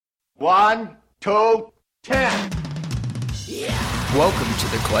1, 2, 10. Welcome to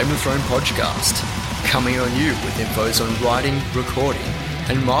the Claim the Throne podcast, coming on you with infos on writing, recording,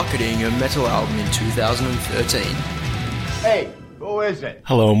 and marketing a metal album in 2013. Hey, who is it?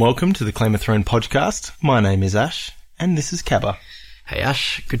 Hello and welcome to the Claim the Throne podcast. My name is Ash, and this is Cabba. Hey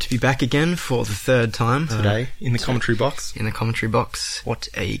Ash, good to be back again for the third time. Today, in the commentary box. In the commentary box. What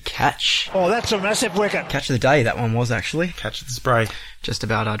a catch. Oh, that's a massive wicket. Catch of the day, that one was actually. Catch the spray. Just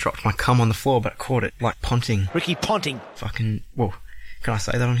about dropped my cum on the floor, but caught it like Ponting. Ricky Ponting. Fucking, whoa. Can I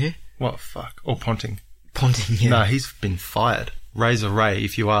say that on here? What, fuck? Or Ponting. Ponting, yeah. No, he's been fired. Razor Ray,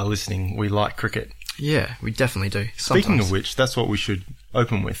 if you are listening, we like cricket. Yeah, we definitely do. Speaking Sometimes. of which, that's what we should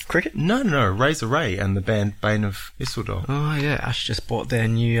open with. Cricket? No, Razor Ray and the band Bane of Isildur. Oh yeah, Ash just bought their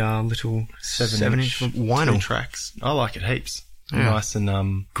new little 7-inch vinyl. 2 tracks. I like it heaps. Yeah. Nice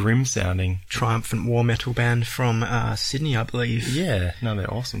and grim sounding. Triumphant war metal band from Sydney, I believe. Yeah, no,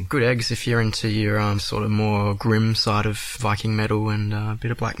 they're awesome. Good eggs if you're into your sort of more grim side of Viking metal and a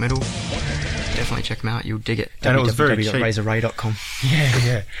bit of black metal. Definitely check them out, you'll dig it. And it was very cheap. www.razorray.com.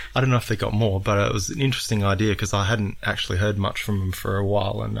 Yeah. I don't know if they got more, but it was an interesting idea because I hadn't actually heard much from them for a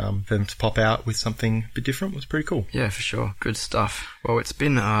while, and them to pop out with something a bit different was pretty cool. Yeah, for sure. Good stuff. Well, it's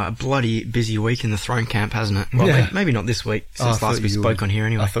been a bloody busy week in the Throne Camp, hasn't it? Well, Yeah. maybe not this week, since last we spoke on here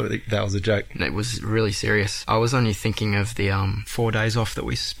anyway. I thought that was a joke. It was really serious. I was only thinking of the 4 days off that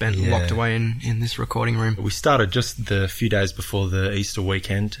we spent locked away in this recording room. We started just the few days before the Easter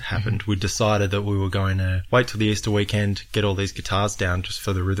weekend happened. We decided that we were going to wait till the Easter weekend, get all these guitars down just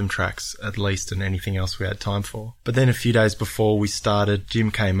for the rhythm tracks at least, and anything else we had time for. But then a few days before we started,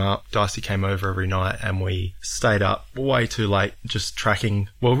 Jim came up, Dicey came over every night, and we stayed up way too late just tracking,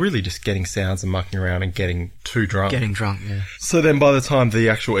 well, really just getting sounds and mucking around and getting too drunk. Getting drunk, yeah. So then by the time the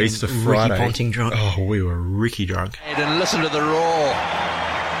actual Easter Friday... Ricky Ponting drunk. Oh, we were Ricky drunk. And listen to the roar.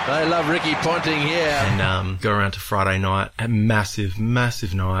 They love Ricky Ponting here. And go around to Friday night, a massive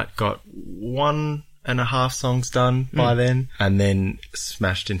night. Got 1.5 songs done by then, and then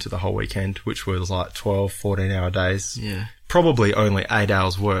smashed into the whole weekend, which was like 12, 14-hour days. Yeah. Probably only 8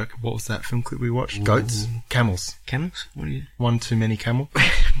 hours work. What was that film clip we watched? Goats? Camels. Camels? What are you... One too many camel?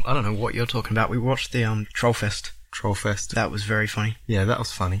 I don't know what you're talking about. We watched the Trollfest. Trollfest. That was very funny. Yeah, that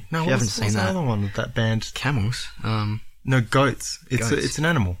was funny. No, If you haven't seen what's that. the other one with that band? Camels? No, goats. Goats. It's an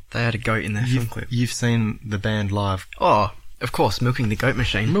animal. They had a goat in their film clip. You've seen the band live. Oh, of course, Milking the Goat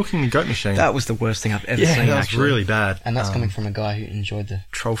Machine. Milking the Goat Machine. That was the worst thing I've ever yeah, seen, that was actually. really bad. And that's coming from a guy who enjoyed the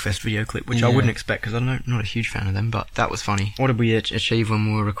Trollfest video clip, which I wouldn't expect because I'm not a huge fan of them, but that was funny. What did we achieve when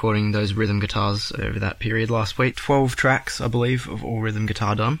we were recording those rhythm guitars over that period last week? 12 tracks, I believe, of all rhythm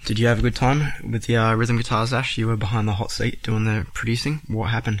guitar done. Did you have a good time with the rhythm guitars, Ash? You were behind the hot seat doing the producing.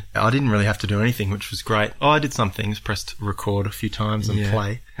 What happened? I didn't really have to do anything, which was great. Oh, I did some things, pressed record a few times and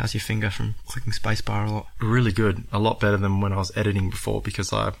play. How's your finger from clicking spacebar a lot? Really good. A lot better than when I was editing before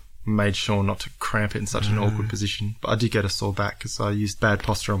because I made sure not to cramp it in such an awkward position. But I did get a sore back because I used bad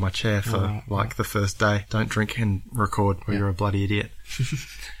posture on my chair for the first day. Don't drink and record or you're a bloody idiot.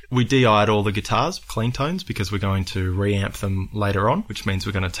 We DI'd all the guitars, clean tones, because we're going to reamp them later on, which means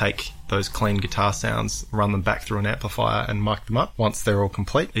we're going to take those clean guitar sounds, run them back through an amplifier and mic them up. Once they're all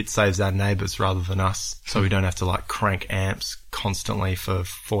complete, it saves our neighbours rather than us, so we don't have to like crank amps constantly for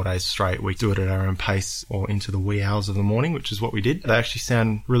 4 days straight. We do it at our own pace or into the wee hours of the morning, which is what we did. They actually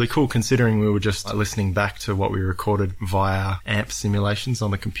sound really cool considering we were just listening back to what we recorded via amp simulations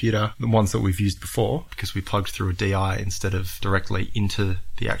on the computer, the ones that we've used before, because we plugged through a DI instead of directly into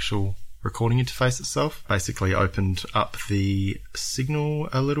the actual recording interface itself. Basically opened up the signal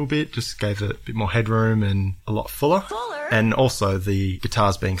a little bit, just gave it a bit more headroom and a lot fuller. And also the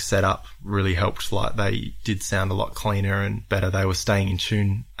guitars being set up really helped. Like they did sound a lot cleaner and better. They were staying in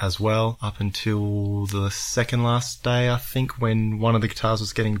tune as well up until the second last day, I think, when one of the guitars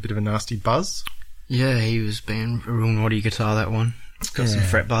was getting a bit of a nasty buzz. Yeah, he was being a real naughty guitar, that one. Got some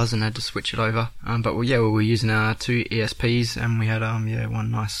fret buzz and had to switch it over. But we were using our 2 ESPs and we had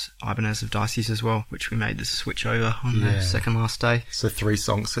one nice Ibanez of Dicey's as well, which we made the switch over on the second last day. So 3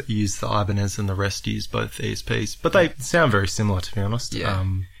 songs that use the Ibanez and the rest use both ESPs. But they sound very similar, to be honest. Yeah.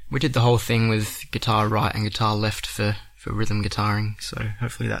 We did the whole thing with guitar right and guitar left for rhythm guitaring, so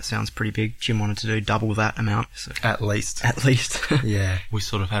hopefully that sounds pretty big. Jim wanted to do double that amount. So. At least. Yeah, we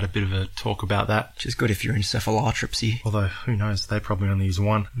sort of had a bit of a talk about that. Which is good if you're in cephalaltripsy. Although, who knows, they probably only use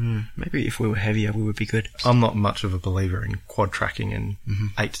 1. Maybe if we were heavier, we would be good. I'm not much of a believer in quad tracking and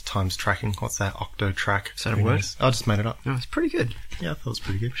 8 times tracking. What's that? Octo track. Is that a word? I just made it up. No, it's pretty good. Yeah, I thought it was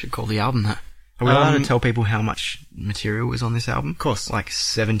pretty good. We should call the album that. Are we allowed to tell people how much material was on this album? Of course. Like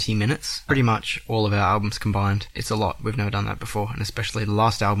 70 minutes. Pretty much all of our albums combined. It's a lot. We've never done that before. And especially the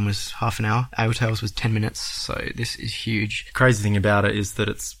last album was half an hour. Ale Tales was 10 minutes. So this is huge. Crazy thing about it is that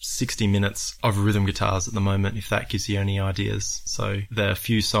it's 60 minutes of rhythm guitars at the moment, if that gives you any ideas. So there are a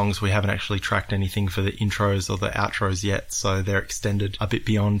few songs we haven't actually tracked anything for the intros or the outros yet. So they're extended a bit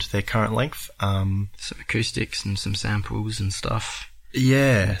beyond their current length. Some acoustics and some samples and stuff.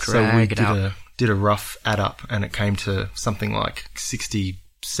 Yeah. So we out. did a rough add up and it came to something like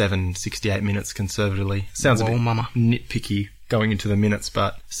 67, 68 minutes conservatively. Sounds a bit nitpicky going into the minutes,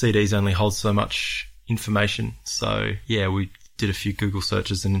 but CDs only hold so much information. So yeah, we did a few Google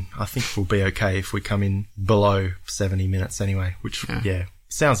searches and I think we'll be okay if we come in below 70 minutes anyway, which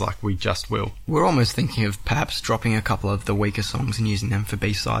sounds like we just will. We're almost thinking of perhaps dropping a couple of the weaker songs and using them for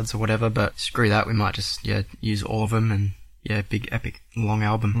B-sides or whatever, but screw that, we might just use all of them and big epic long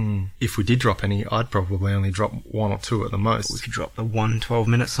album. If we did drop any, I'd probably only drop one or two at the most. We could drop the 1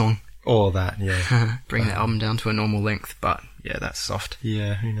 12-minute song. Or that, yeah. Bring the album down to a normal length, but yeah, that's soft.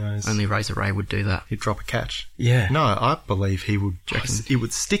 Yeah, who knows? Only Razor Ray would do that. He'd drop a catch. Yeah. No, I believe he would. It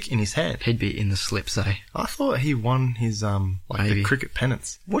would stick in his hand. He'd be in the slips, eh? I thought he won his the cricket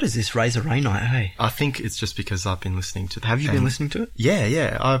pennants. What is this Razor Ray night, hey? I think it's just because I've been listening to. Have you been listening to it?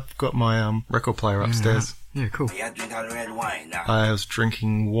 Yeah. I've got my record player upstairs. Yeah, cool. I was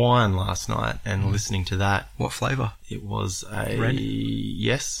drinking wine last night and listening to that. What flavour? It was a red.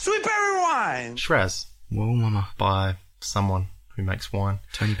 Yes. Sweet berry wine. Shiraz. Whoa, mama. By someone who makes wine.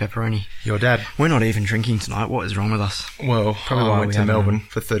 Tony Pepperoni. Your dad. We're not even drinking tonight. What is wrong with us? Well, Probably I went to Melbourne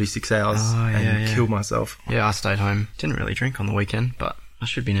for 36 hours and killed myself. Yeah, I stayed home. Didn't really drink on the weekend, but I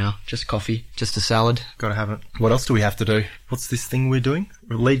should be now. Just coffee, just a salad. Gotta have it. What else do we have to do? What's this thing we're doing?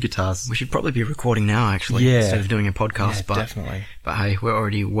 Lead guitars. We should probably be recording now, actually, instead of doing a podcast. Yeah, definitely. But hey, we're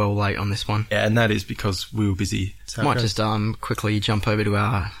already well late on this one. Yeah, and that is because we were busy. Might just quickly jump over to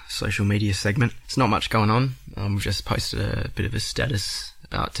our social media segment. It's not much going on. We've just posted a bit of a status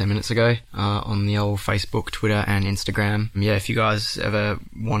about 10 minutes ago on the old Facebook, Twitter and Instagram. Yeah, if you guys ever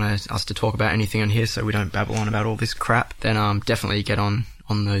want us to talk about anything on here so we don't babble on about all this crap, then definitely get on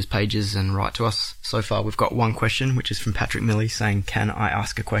those pages and write to us. So far we've got one question, which is from Patrick Milley saying, can I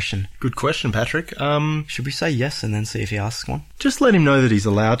ask a question? Good question, Patrick. Should we say yes and then see if he asks one? Just let him know that he's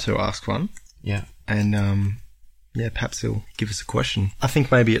allowed to ask one. Yeah. And perhaps he'll give us a question. I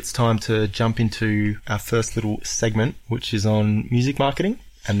think maybe it's time to jump into our first little segment, which is on music marketing,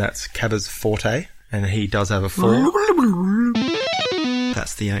 and that's Cabba's forte, and he does have a full...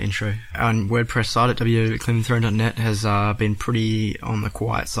 That's the intro. Our WordPress site at www.cleanthrone.net has been pretty on the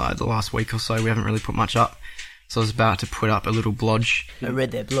quiet side the last week or so. We haven't really put much up. So I was about to put up a little blodge. I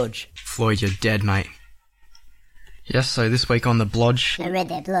read that blodge. Floyd, you're dead, mate. Yes, so this week on the blodge. I read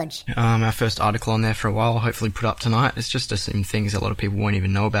that blodge. Our first article on there for a while, hopefully put up tonight. It's just some things a lot of people won't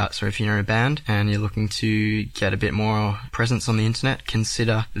even know about. So if you're in a band and you're looking to get a bit more presence on the internet,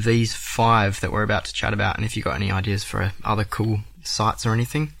 consider these 5 that we're about to chat about. And if you've got any ideas for other cool sites or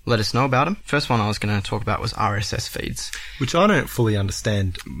anything, let us know about them. First one I was going to talk about was RSS feeds, which I don't fully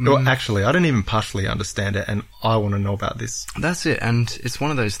understand. Well, actually, I don't even partially understand it, and I want to know about this. That's it, and it's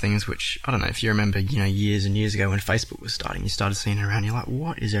one of those things which, I don't know, if you remember, years and years ago when Facebook was starting, you started seeing it around, you're like,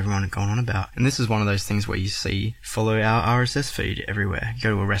 what is everyone going on about? And this is one of those things where you follow our RSS feed everywhere. You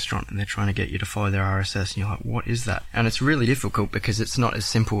go to a restaurant and they're trying to get you to follow their RSS, and you're like, what is that? And it's really difficult because it's not as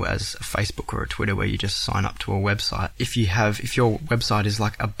simple as a Facebook or a Twitter where you just sign up to a website. If your website is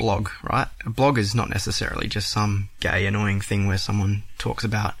like a blog, right? A blog is not necessarily just some gay, annoying thing where someone talks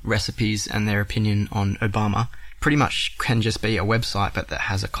about recipes and their opinion on Obama. Pretty much can just be a website, but that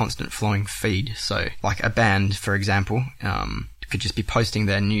has a constant flowing feed. So, like a band, for example, could just be posting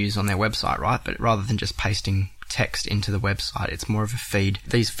their news on their website, right? But rather than just pasting text into the website, it's more of a feed.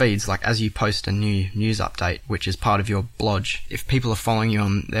 These feeds, like as you post a new news update, which is part of your blodge, if people are following you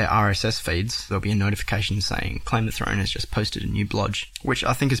on their RSS feeds, there'll be a notification saying Claim the Throne has just posted a new blodge, which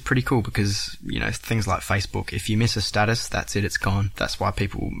I think is pretty cool because, things like Facebook, if you miss a status, that's it, it's gone. That's why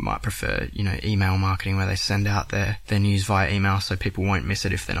people might prefer, email marketing where they send out their news via email so people won't miss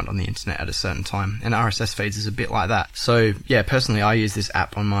it if they're not on the internet at a certain time. And RSS feeds is a bit like that. So yeah, personally I use this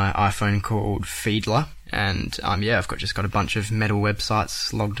app on my iPhone called Feedler. And, I've just got a bunch of metal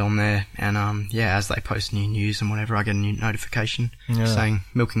websites logged on there. And, as they post new news and whatever, I get a new notification saying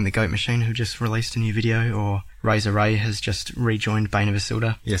Milking the Goat Machine who just released a new video, or Razor Ray has just rejoined Bane of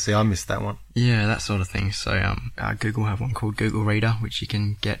Isildur. Yeah, see, I missed that one. Yeah, that sort of thing. So Google have one called Google Reader, which you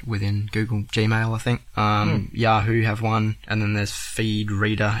can get within Google Gmail, I think. Yahoo have one, and then there's Feed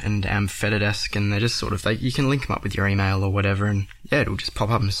Reader and Fedidesk, and they're just sort of, you can link them up with your email or whatever, and yeah, it'll just pop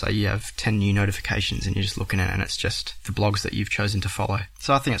up and say you have 10 new notifications, and you're just looking at it, and it's just the blogs that you've chosen to follow.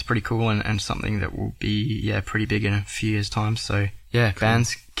 So I think it's pretty cool, and something that will be, pretty big in a few years' time. So yeah, cool.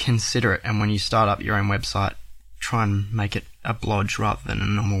 Bands, consider it, and when you start up your own website, try and make it a blog rather than a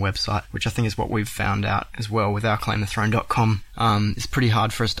normal website, which I think is what we've found out as well with our ClaimTheThrone.com. It's pretty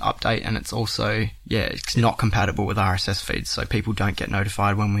hard for us to update, and it's also, it's not compatible with RSS feeds, so people don't get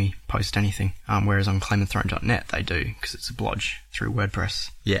notified when we post anything, whereas on ClaimTheThrone.net they do, because it's a blog through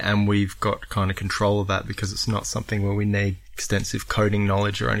WordPress. Yeah, and we've got kind of control of that because it's not something where we need extensive coding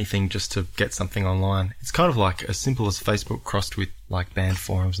knowledge or anything just to get something online. It's kind of like as simple as Facebook crossed with like band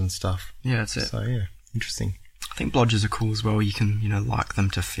forums and stuff. Yeah, that's it. So yeah, interesting. I think blodgers are cool as well. You can, like them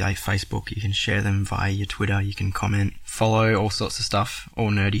to Facebook. You can share them via your Twitter. You can comment, follow, all sorts of stuff, all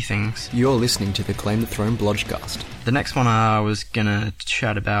nerdy things. You're listening to the Claim the Throne Blodgecast. The next one I was going to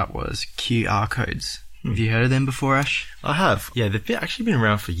chat about was QR codes. Have you heard of them before, Ash? I have. Yeah, they've actually been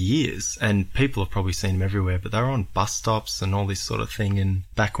around for years, and people have probably seen them everywhere, but they were on bus stops and all this sort of thing. And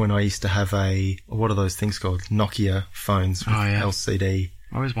back when I used to have what are those things called? Nokia phones with LCD.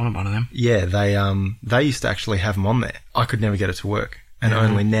 I always wanted one of them. Yeah, they used to actually have them on there. I could never get it to work. And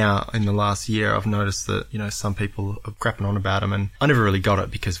only now, in the last year, I've noticed that, some people are crapping on about them. And I never really got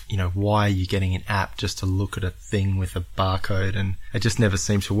it because, why are you getting an app just to look at a thing with a barcode? And it just never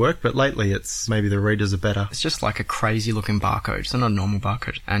seems to work. But lately, it's maybe the readers are better. It's just like a crazy looking barcode. It's not a normal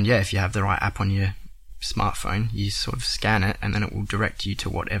barcode. And yeah, if you have the right app on your smartphone, you sort of scan it and then it will direct you to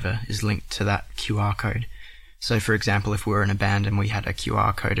whatever is linked to that QR code. So, for example, if we were in a band and we had a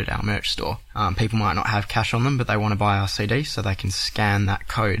QR code at our merch store, people might not have cash on them, but they want to buy our CD, so they can scan that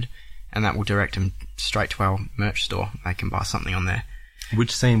code, and that will direct them straight to our merch store. They can buy something on there.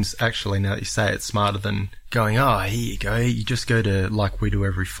 Which seems, actually, now that you say it, smarter than going, here you go. You just go to, like we do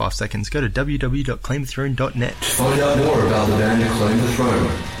every 5 seconds, go to www.claimthethrone.net. To find out more about the band Claim the Throne,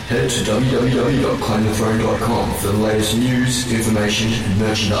 head to www.claimthethrone.com for the latest news, information, and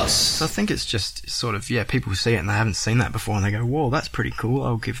merchandise. So I think it's just sort of, people see it and they haven't seen that before and they go, whoa, that's pretty cool,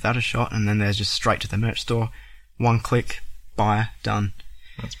 I'll give that a shot. And then they're just straight to the merch store, one click, buy, done.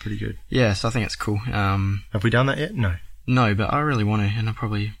 That's pretty good. Yeah, so I think it's cool. Have we done that yet? No. No, but I really want to, and I'll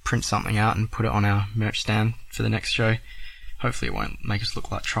probably print something out and put it on our merch stand for the next show. Hopefully it won't make us look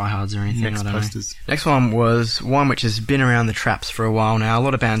like tryhards or anything. Next I don't posters. know. Next one was one which has been around the traps for a while now. A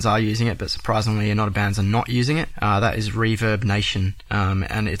lot of bands are using it, but surprisingly a lot of bands are not using it. That is Reverb Nation,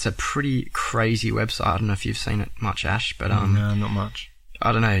 and it's a pretty crazy website. I don't know if you've seen it much, Ash, but no, not much.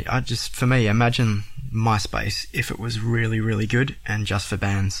 I don't know. For me, imagine MySpace if it was really, really good and just for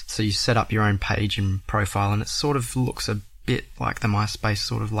bands. So you set up your own page and profile, and it sort of looks a bit like the MySpace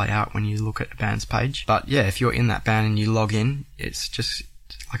sort of layout when you look at a band's page. But yeah, if you're in that band and you log in, it's just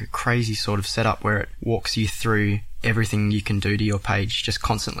like a crazy sort of setup where it walks you through everything you can do to your page just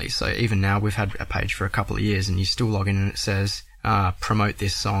constantly. So even now, we've had a page for a couple of years and you still log in and it says, promote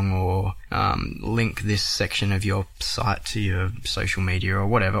this song or link this section of your site to your social media or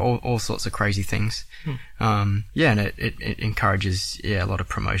whatever, all sorts of crazy things. And it encourages a lot of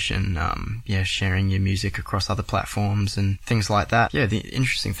promotion, sharing your music across other platforms and things like that. Yeah, the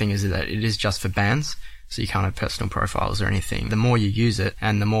interesting thing is that it is just for bands. So you can't have personal profiles or anything. The more you use it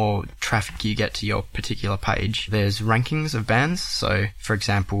and the more traffic you get to your particular page, there's rankings of bands. So, for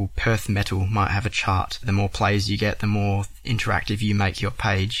example, Perth Metal might have a chart. The more plays you get, the more interactive you make your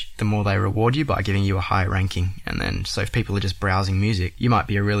page, the more they reward you by giving you a high ranking. And then, so if people are just browsing music, you might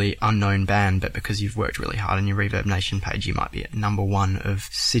be a really unknown band, but because you've worked really hard on your Reverb Nation page, you might be at number 1 of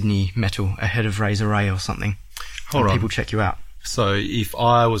Sydney Metal, ahead of Razor Ray or something. Hold on. People check you out. So if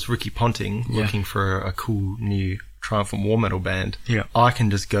I was Ricky Ponting looking for a cool new Triumphant War Metal band, I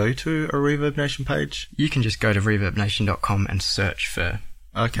can just go to a Reverb Nation page? You can just go to reverbnation.com and search for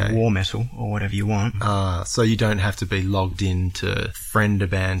War Metal or whatever you want. So you don't have to be logged in to friend a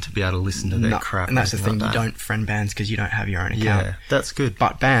band to be able to listen to their crap. And that's the thing, you don't friend bands because you don't have your own account. Yeah, that's good.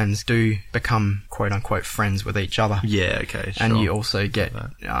 But bands do become quote-unquote friends with each other. Yeah, okay, sure. And you also get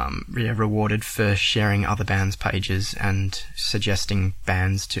rewarded for sharing other bands' pages and suggesting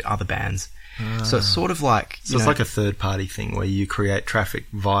bands to other bands. So it's sort of like... So it's like a third-party thing where you create traffic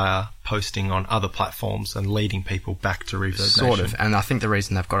via posting on other platforms and leading people back to Reverb Nation. Sort of. And I think the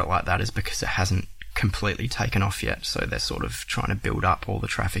reason they've got it like that is because it hasn't completely taken off yet, so they're sort of trying to build up all the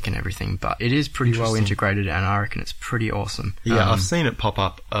traffic and everything, but it is pretty well integrated, and I reckon it's pretty awesome. Yeah, I've seen it pop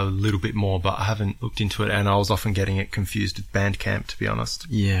up a little bit more, but I haven't looked into it, and I was often getting it confused with Bandcamp, to be honest.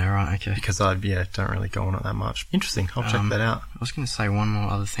 Yeah, right, okay. Because I don't really go on it that much. Interesting, I'll check that out. I was going to say one more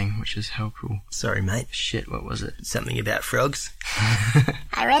other thing, which is how cool. Sorry, mate. Shit, what was it? Something about frogs.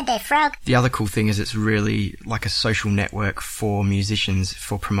 I read that frog. The other cool thing is it's really like a social network for musicians,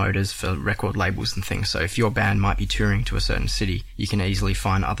 for promoters, for record labels and things. So if your band might be touring to a certain city, you can easily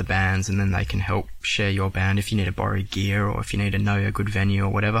find other bands, and then they can help share your band if you need to borrow gear or if you need to know a good venue or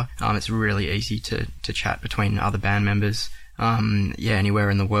whatever. It's really easy to chat between other band members.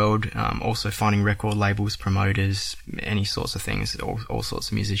 Anywhere in the world. Also finding record labels, promoters, any sorts of things, all sorts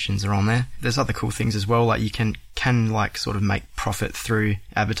of musicians are on there. There's other cool things as well, like you can like sort of make profit through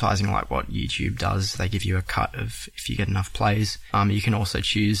advertising, like what YouTube does. They give you a cut of if you get enough plays. You can also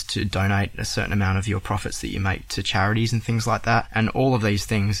choose to donate a certain amount of your profits that you make to charities and things like that. And all of these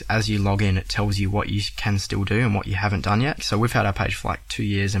things, as you log in, it tells you what you can still do and what you haven't done yet. So we've had our page for like 2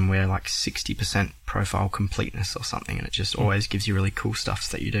 years and we're like 60% profile completeness or something, and it just always gives you really cool stuff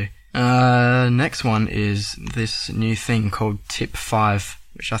that you do. Next one is this new thing called Tip 5,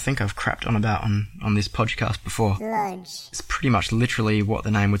 which I think I've crapped on about on this podcast before. Lunch. It's pretty much literally what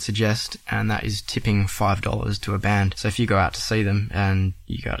the name would suggest, and that is tipping $5 to a band. So if you go out to see them and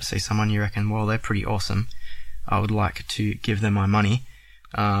you go out to see someone, you reckon, well, they're pretty awesome, I would like to give them my money.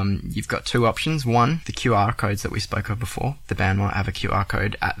 You've got two options. One, the QR codes that we spoke of before. The band might have a QR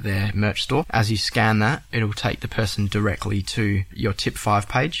code at their merch store. As you scan that, it'll take the person directly to your Tip 5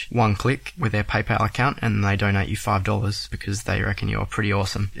 page. One click with their PayPal account, and they donate you $5 because they reckon you're pretty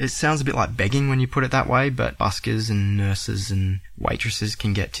awesome. It sounds a bit like begging when you put it that way, but buskers and nurses and waitresses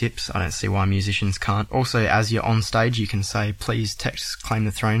can get tips. I don't see why musicians can't. Also, as you're on stage, you can say, please text Claim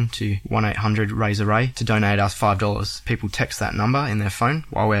the Throne to 1-800-RAISE-A-RAY to donate us $5. People text that number in their phone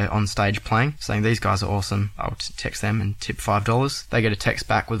while we're on stage playing, saying these guys are awesome. I'll text them and tip $5. They get a text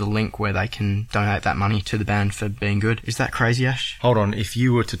back with a link where they can donate that money to the band for being good. Is that crazy, Ash? Hold on, if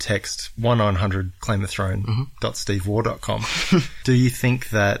you were to text 1-900-ClaimTheThrone.stevewar.com, do you think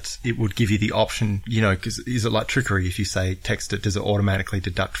that it would give you the option, because is it like trickery if you say text it, does it automatically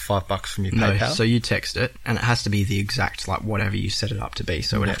deduct $5 from your PayPal? No, so you text it, and it has to be the exact, like, whatever you set it up to be.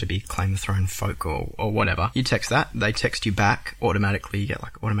 So it would have to be Claim the Throne Folk or whatever. You text that, they text you back automatically. You get,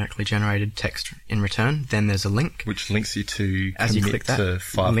 like, automatically generated text in return. Then there's a link. Which links you to as you click that, to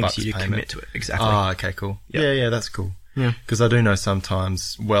 $5 links you to payment. Commit to it, exactly. Ah, okay, cool. Yep. Yeah, that's cool. Yeah. Because I do know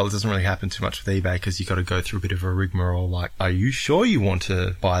sometimes, well, it doesn't really happen too much with eBay because you got to go through a bit of a rigmarole like, are you sure you want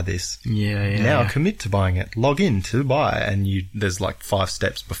to buy this? Now commit to buying it. Log in to buy. And there's like 5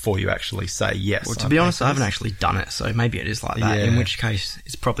 steps before you actually say yes. Well, to be honest, I haven't actually done it, so maybe it is like that, in which case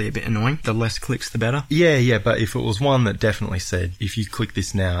it's probably a bit annoying. The less clicks, the better. Yeah, but if it was one that definitely said, if you click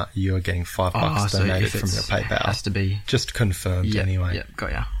this now, you're getting $5 donated from your PayPal. It has to be. Just confirmed anyway. Yep,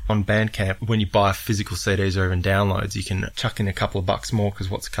 got ya. On Bandcamp, when you buy physical CDs or even downloads, you can chuck in a couple of bucks more because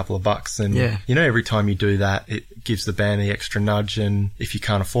what's a couple of bucks? And, every time you do that, it gives the band the extra nudge. And if you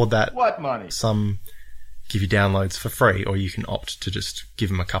can't afford that, What money? some give you downloads for free, or you can opt to just give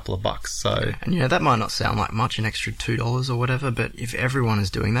them a couple of bucks. So, and that might not sound like much, an extra $2 or whatever, but if everyone is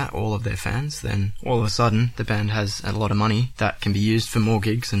doing that, all of their fans, then all of a sudden the band has a lot of money that can be used for more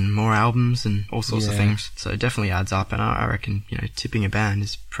gigs and more albums and all sorts of things. So it definitely adds up, and I reckon, tipping a band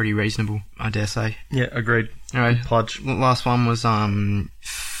is pretty reasonable, I dare say. Yeah, agreed. All right. Pludge. Last one was,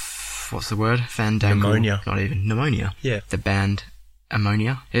 what's the word? Fandangle. Pneumonia. Not even. Pneumonia. Yeah. The band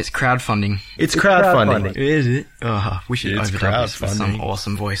Ammonia. It's crowdfunding. It's crowdfunding. Is it? Oh, we should overdub this with some crowdfunding.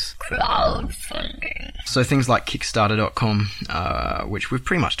 awesome voice. Crowdfunding. So things like Kickstarter.com, which we've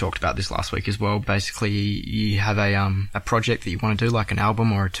pretty much talked about this last week as well. Basically, you have a project that you want to do, like an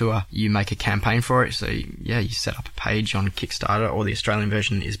album or a tour. You make a campaign for it. So you set up a page on Kickstarter, or the Australian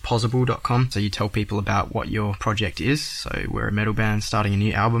version is possible.com. So you tell people about what your project is. So we're a metal band starting a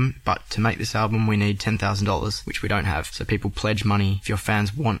new album, but to make this album we need $10,000, which we don't have. So people pledge money. If your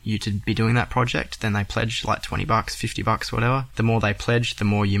fans want you to be doing that project, then they pledge like $20, $50, whatever. The more they pledge, the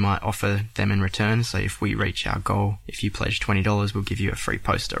more you might offer them in return. So if we reach our goal, if you pledge $20, we'll give you a free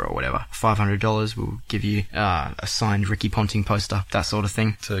poster or whatever. $500, we'll give you a signed Ricky Ponting poster, that sort of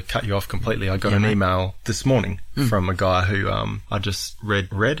thing. To cut you off completely, I got an email this morning from a guy who I just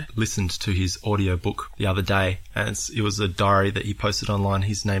listened to his audiobook the other day, and it was a diary that he posted online.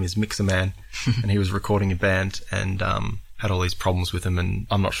 His name is Mixer Man, and he was recording a band, and had all these problems with him, and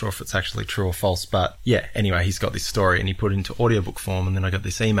I'm not sure if it's actually true or false, but yeah, anyway, he's got this story and he put it into audiobook form, and then I got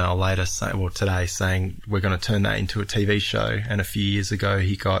this email later, today, saying we're going to turn that into a TV show, and a few years ago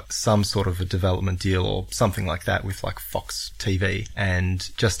he got some sort of a development deal or something like that with like Fox TV,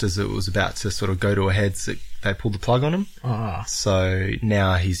 and just as it was about to sort of go to a head, they pulled the plug on him. So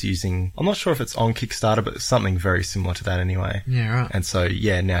now he's using, I'm not sure if it's on Kickstarter, but something very similar to that anyway. Yeah, right. And so,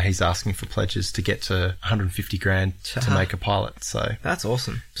 yeah, now he's asking for pledges to get to 150 grand to make a pilot. So that's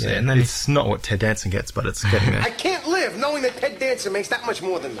awesome. So, yeah, and then it's not what Ted Danson gets, but it's getting there. I can't live knowing that Ted Danson makes that much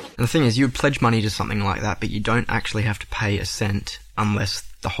more than me. And the thing is, you would pledge money to something like that, but you don't actually have to pay a cent unless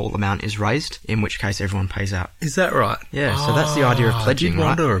the whole amount is raised, in which case everyone pays out. Is that right? Yeah, so that's the idea of pledging, I did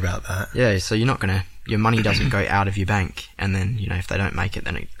wonder right? about that. Yeah, so you're not going to, your money doesn't go out of your bank, and then, you know, if they don't make it,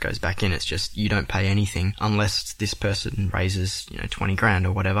 then it goes back in. It's just, you don't pay anything unless this person raises, 20 grand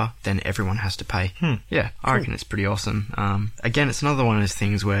or whatever, then everyone has to pay. Yeah, I reckon it's pretty awesome. Again, it's another one of those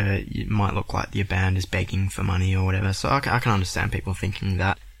things where it might look like your band is begging for money or whatever, so I can understand people thinking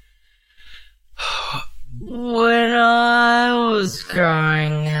that. When I was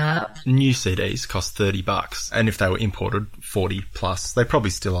growing up, New CDs cost $30, and if they were imported, 40 plus. They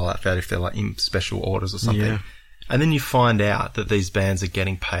probably still are that bad if they're like in special orders or something. Yeah. And then you find out that these bands are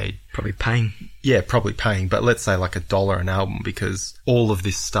getting paid. Probably paying. Yeah, probably paying, but let's say like $1 an album, because all of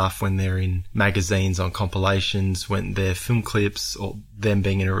this stuff, when they're in magazines, on compilations, when they're film clips, or them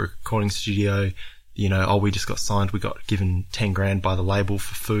being in a recording studio, we just got signed, we got given 10 grand by the label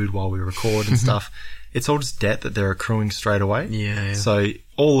for food while we record and stuff. It's all just debt that they're accruing straight away. Yeah. So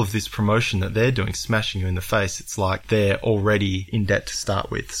all of this promotion that they're doing, smashing you in the face, it's like they're already in debt to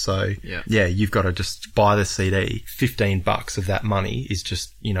start with. So yeah, you've got to just buy the CD. $15 of that money is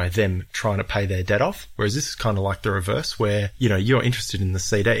just, them trying to pay their debt off. Whereas this is kind of like the reverse, where, you're interested in the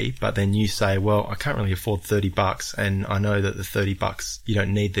CD, but then you say, well, I can't really afford $30, and I know that the $30 you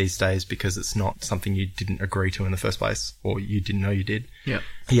don't need these days because it's not something you didn't agree to in the first place, or you didn't know you did.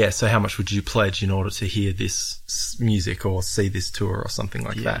 Yeah, so how much would you pledge in order to hear this music or see this tour or something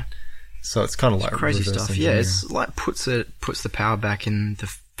like that? So it's kind of like crazy stuff. Yeah, it's like puts the power back in the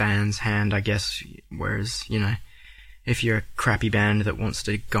fan's hand, I guess. Whereas, if you're a crappy band that wants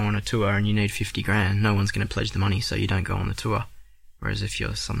to go on a tour and you need 50 grand, no one's going to pledge the money, so you don't go on the tour. Whereas if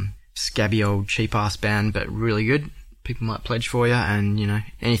you're some scabby old cheap ass band but really good, people might pledge for you, and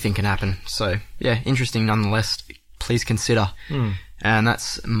anything can happen. So yeah, interesting nonetheless. Please consider. And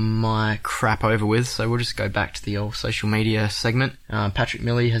that's my crap over with, so we'll just go back to the old social media segment. Patrick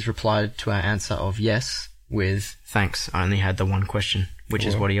Milley has replied to our answer of yes with thanks, I only had the one question, which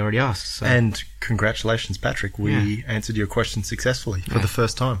is what he already asked. So. And congratulations, Patrick. We answered your question successfully for the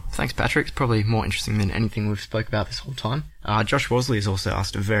first time. Thanks, Patrick. It's probably more interesting than anything we've spoke about this whole time. Josh Worsley has also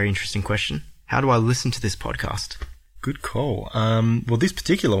asked a very interesting question. How do I listen to this podcast? Good call. Well, this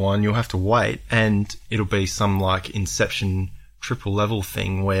particular one, you'll have to wait, and it'll be some like Inception triple level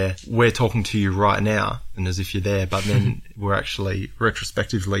thing where we're talking to you right now and as if you're there, but then we're actually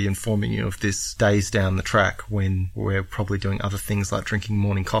retrospectively informing you of this days down the track when we're probably doing other things like drinking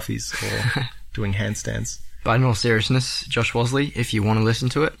morning coffees or doing handstands. But in all seriousness, Josh Worsley, if you want to listen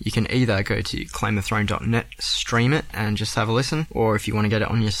to it, you can either go to claimthethrone.net, stream it, and just have a listen, or if you want to get it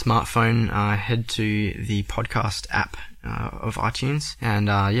on your smartphone, head to the podcast app of iTunes, and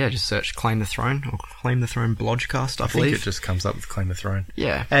just search Claim the Throne, or Claim the Throne Blodgecast, I believe. think it just comes up with Claim the Throne.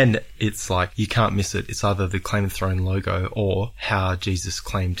 Yeah. And it's like, you can't miss it. It's either the Claim the Throne logo or How Jesus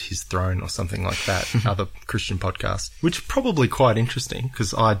Claimed His Throne or something like that, other Christian podcast, which is probably quite interesting,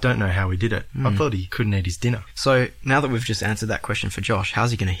 because I don't know how he did it. I thought he couldn't eat his dinner. So, now that we've just answered that question for Josh,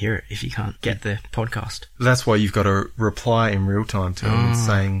 how's he going to hear it if he can't get the podcast? That's why you've got to reply in real time to him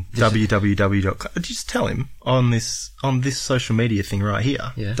saying www. Just tell him on this social media thing right here,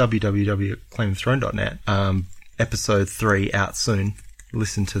 www.claimthethrone.net, episode 3 out soon.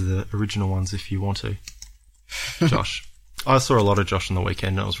 Listen to the original ones if you want to. Josh. I saw a lot of Josh on the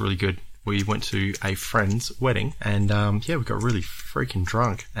weekend, and it was really good. We went to a friend's wedding, and we got really freaking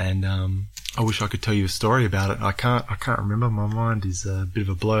drunk, and I wish I could tell you a story about it. I can't remember. My mind is a bit of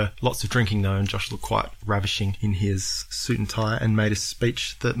a blur. Lots of drinking though, and Josh looked quite ravishing in his suit and tie and made a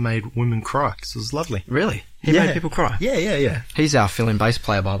speech that made women cry, because it was lovely. Really? He made people cry? Yeah. He's our fill-in bass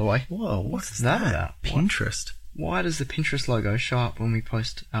player, by the way. Whoa, what's that about? Pinterest. Why does the Pinterest logo show up when we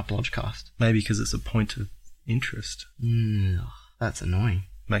post our Blodgecast? Maybe because it's a point of interest. That's annoying.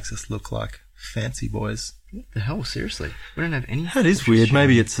 Makes us look like fancy boys. What the hell? Seriously? We don't have any... That is weird.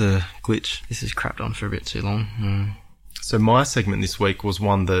 Maybe it's a glitch. This has crapped on for a bit too long. So my segment this week was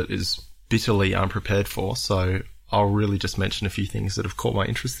one that is bitterly unprepared for, so I'll really just mention a few things that have caught my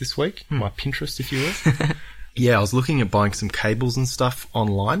interest this week. My Pinterest, if you will. Yeah, I was looking at buying some cables and stuff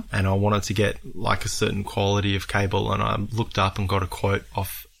online, and I wanted to get like a certain quality of cable, and I looked up and got a quote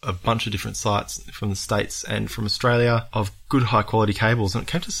off a bunch of different sites from the States and from Australia of good high quality cables, and it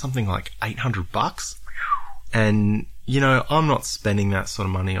came to something like $800. And, you know, I'm not spending that sort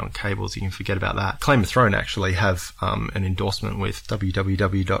of money on cables. You can forget about that. Claim of Throne actually have an endorsement with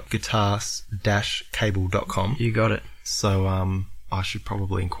www.guitars-cable.com. You got it. So I should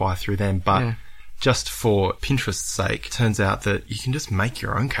probably inquire through them. But just for Pinterest's sake, it turns out that you can just make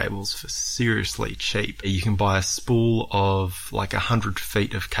your own cables for seriously cheap. You can buy a spool of like 100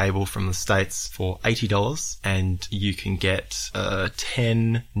 feet of cable from the States for $80, and you can get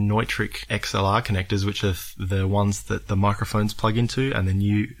 10 Neutrik XLR connectors, which are the ones that the microphones plug into, and then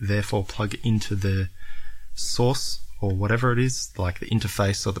you therefore plug into the source or whatever it is, like the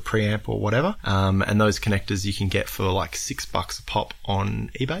interface or the preamp or whatever. And those connectors you can get for like $6 a pop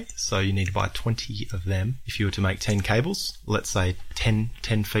on eBay. So you need to buy 20 of them if you were to make 10 cables, let's say 10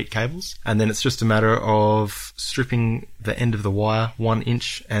 feet cables. And then it's just a matter of stripping the end of the wire 1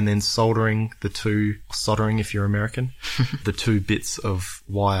 inch and then soldering if you're American, the 2 bits of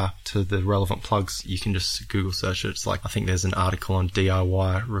wire to the relevant plugs. You can just Google search it. It's like, I think there's an article on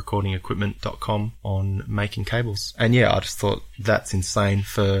DIYrecordingequipment.com on making cables. And yeah, I just thought that's insane.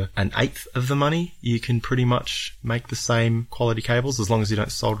 For an eighth of the money, you can pretty much make the same quality cables as long as you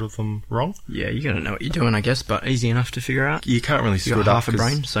don't solder them wrong. Yeah, you gotta know what you're doing, I guess, but easy enough to figure out. You can't really screw you it got up. half a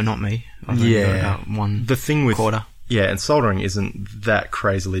brain, so not me. I've only got about one the thing with quarter. Yeah, and soldering isn't that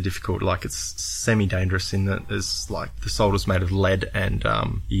crazily difficult. Like, it's semi-dangerous in that there's like the solder's made of lead and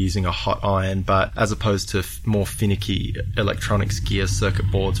you're using a hot iron, but as opposed to more finicky electronics gear,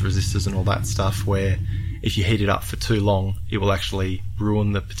 circuit boards, resistors and all that stuff, where if you heat it up for too long, it will actually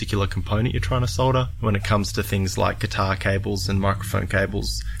ruin the particular component you're trying to solder. When it comes to things like guitar cables and microphone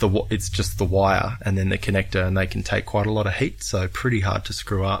cables, it's just the wire and then the connector, and they can take quite a lot of heat, so pretty hard to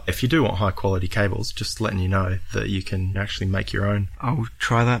screw up. If you do want high quality cables, just letting you know that you can actually make your own. I'll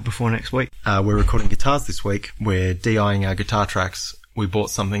try that before next week. We're recording guitars this week. We're DIing our guitar tracks. We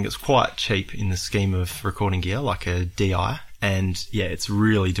bought something that's quite cheap in the scheme of recording gear, like a DI. And yeah, it's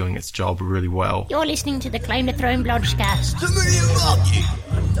really doing its job really well. You're listening to the Claim the Throne Blodgecast.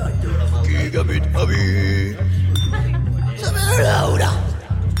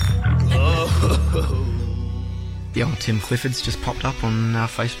 The old Tim Clifford's just popped up on our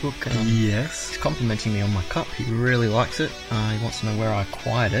Facebook. Yes. He's complimenting me on my cup. He really likes it. He wants to know where I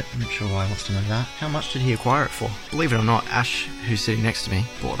acquired it. I'm not sure why he wants to know that. How much did he acquire it for? Believe it or not, Ash, who's sitting next to me,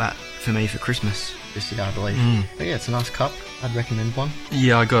 bought that for me for Christmas this year, I believe. But yeah, it's a nice cup. I'd recommend one.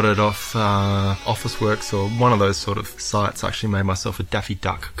 Yeah, I got it off Officeworks or one of those sort of sites. I actually made myself a Daffy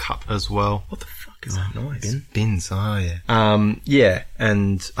Duck cup as well. What the fuck is that noise? Bins, oh yeah. Yeah,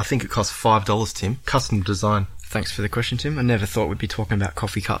 and I think it cost $5, Tim. Custom design. Thanks for the question, Tim. I never thought we'd be talking about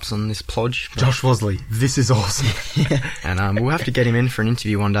coffee cups on this plodge. Josh Wosley, this is awesome. Yeah. And we'll have to get him in for an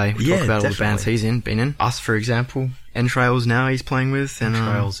interview one day. We'll talk about all the bands he's been in. Us, for example. Entrails now he's playing with. And,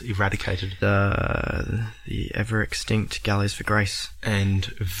 Entrails Eradicated. The ever-extinct Gallows for Grace. And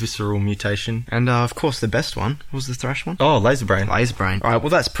Visceral Mutation. And, of course, the best one was the thrash one. Oh, Laserbrain. Laserbrain. Alright, well,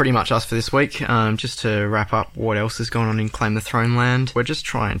 that's pretty much us for this week. Just to wrap up what else is going on in Claim the Throne land. We're just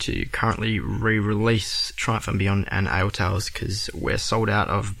trying to currently re-release Triumph and Beyond and Ale Tales, because we're sold out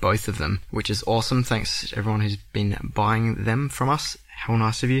of both of them, which is awesome. Thanks to everyone who's been buying them from us. How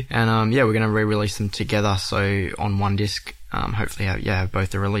nice of you. And yeah, we're going to re-release them together, so on one disc. Hopefully have both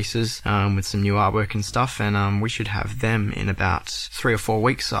the releases with some new artwork and stuff, and we should have them in about 3 or 4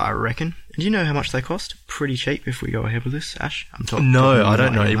 weeks, I reckon. Do you know how much they cost? Pretty cheap if we go ahead with this, Ash. No, I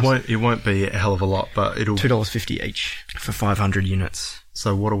don't know. It won't be a hell of a lot, but it'll $2.50 each for 500 units.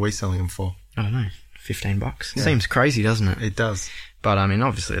 So what are we selling them for? I don't know. $15. Yeah. Seems crazy, doesn't it? It does. But I mean,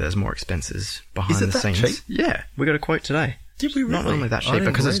 obviously, there's more expenses behind the scenes. Cheap? Yeah, we got a quote today. Did we really? Not normally that cheap,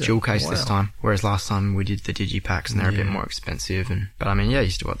 because it's dual case this time. Whereas last time we did the digipacks and they're a bit more expensive. But I mean, yeah, you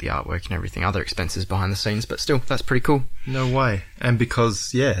still got the artwork and everything, other expenses behind the scenes, but still, that's pretty cool. No way. And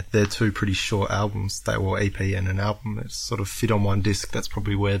because, yeah, they're 2 pretty short albums, they were EP and an album that sort of fit on one disc. That's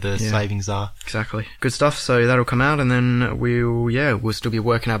probably where the savings are. Exactly. Good stuff. So that'll come out, and then we'll still be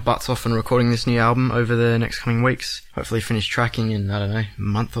working our butts off and recording this new album over the next coming weeks. Hopefully finish tracking in, I don't know, a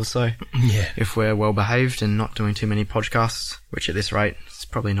month or so. Yeah. If we're well behaved and not doing too many podcasts, which at this rate, it's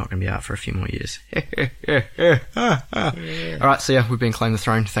probably not going to be out for a few more years. Alright, so yeah, we've been Claim the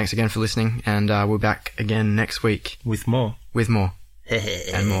Throne. Thanks again for listening, and we're back again next week. With more. And more.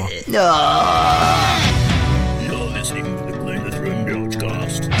 You're listening to the Claim the Throne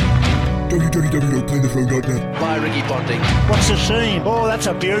Broadcast. www.claimthethrone.net. By Ricky Ponting. What's the scene? Oh, that's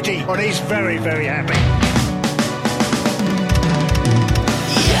a beauty. But he's very, very happy.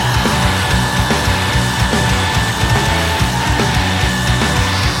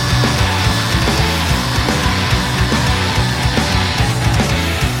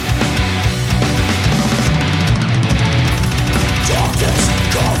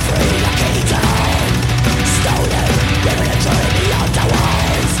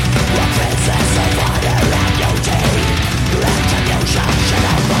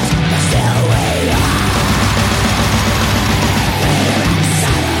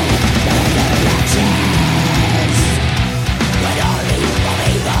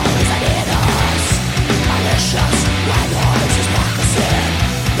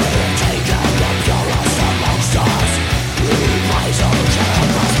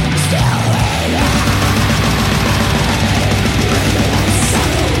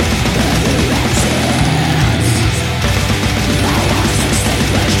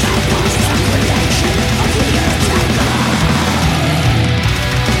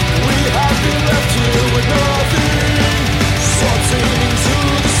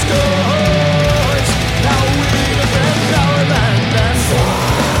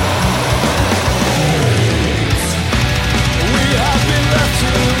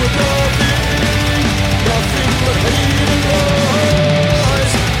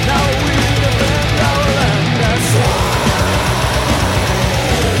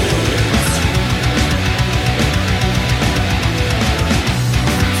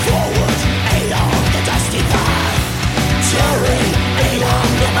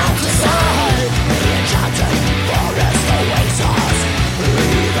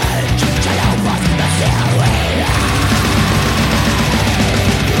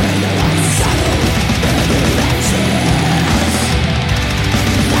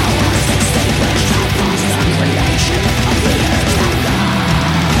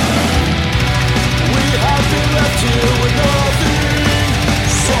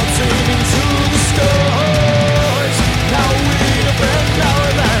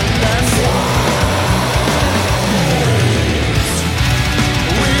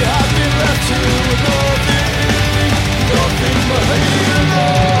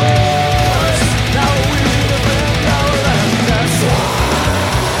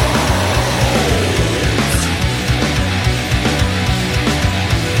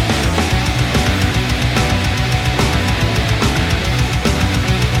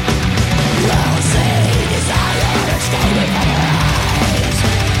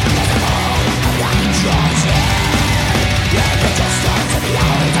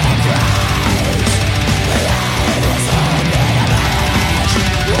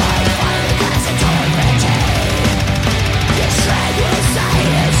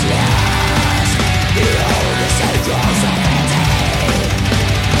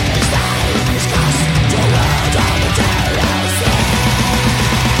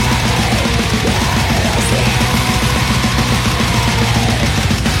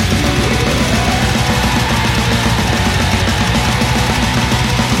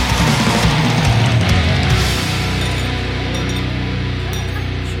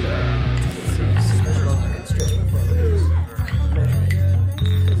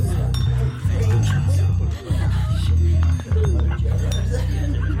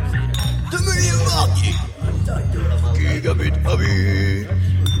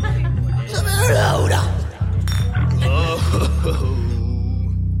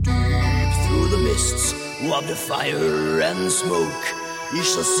 of the fire and smoke, he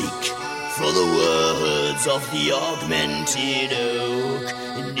shall seek for the words of the augmented oak.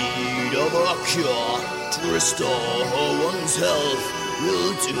 In need of a cure to restore one's health,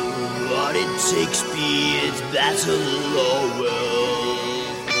 will do what it takes, be it battle or wealth.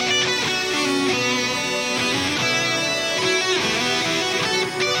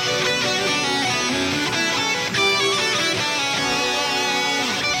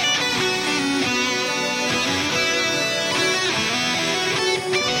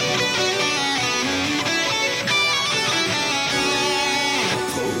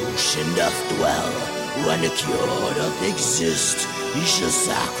 Doth dwell when a cure doth exist. He shall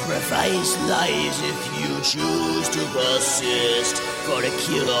sacrifice lives if you choose to persist. For the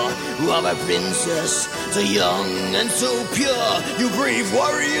cure of a princess, so young and so pure, you brave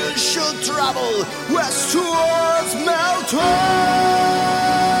warriors should travel west towards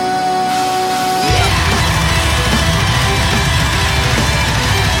Melton.